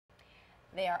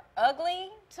They are ugly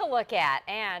to look at,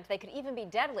 and they could even be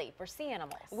deadly for sea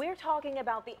animals. We're talking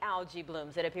about the algae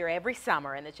blooms that appear every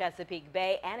summer in the Chesapeake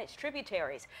Bay and its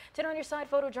tributaries. 10 on Your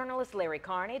Side photojournalist Larry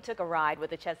Carney took a ride with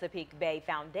the Chesapeake Bay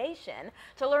Foundation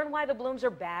to learn why the blooms are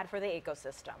bad for the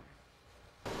ecosystem.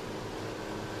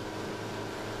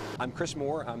 I'm Chris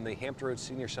Moore. I'm the Hampton Roads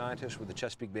Senior Scientist with the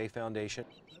Chesapeake Bay Foundation.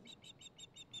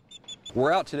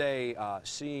 We're out today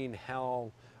seeing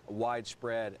how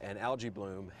widespread an algae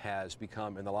bloom has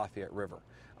become in the Lafayette River.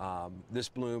 This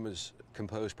bloom is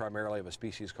composed primarily of a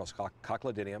species called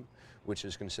Cochleodidium, which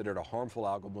is considered a harmful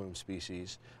algal bloom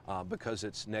species because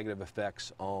its negative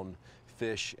effects on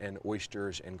fish and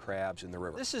oysters and crabs in the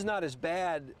river. This is not as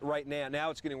bad right now. Now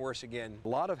it's getting worse again. A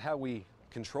lot of how we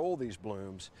control these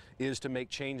blooms is to make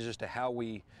changes to how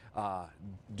we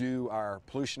do our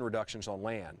pollution reductions on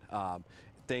land.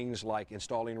 Things like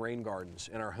installing rain gardens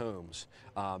in our homes,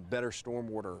 better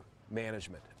stormwater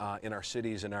management in our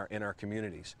cities and in our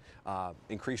communities,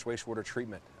 increased wastewater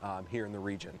treatment here in the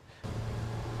region.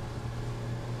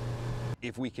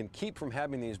 If we can keep from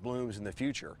having these blooms in the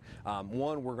future,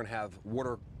 one, we're going to have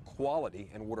water quality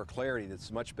and water clarity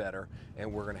that's much better,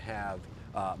 and we're going to have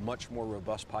much more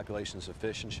robust populations of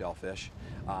fish and shellfish.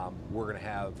 We're going to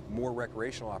have more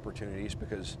recreational opportunities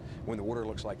because when the water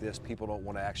looks like this, people don't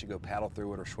want to actually go paddle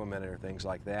through it or swim in it or things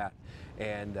like that.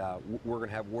 And we're going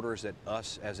to have waters that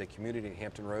us as a community in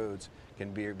Hampton Roads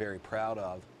can be very proud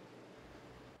of.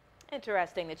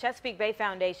 Interesting. The Chesapeake Bay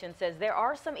Foundation says there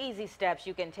are some easy steps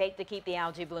you can take to keep the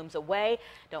algae blooms away.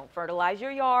 Don't fertilize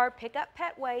your yard, pick up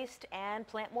pet waste, and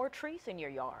plant more trees in your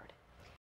yard.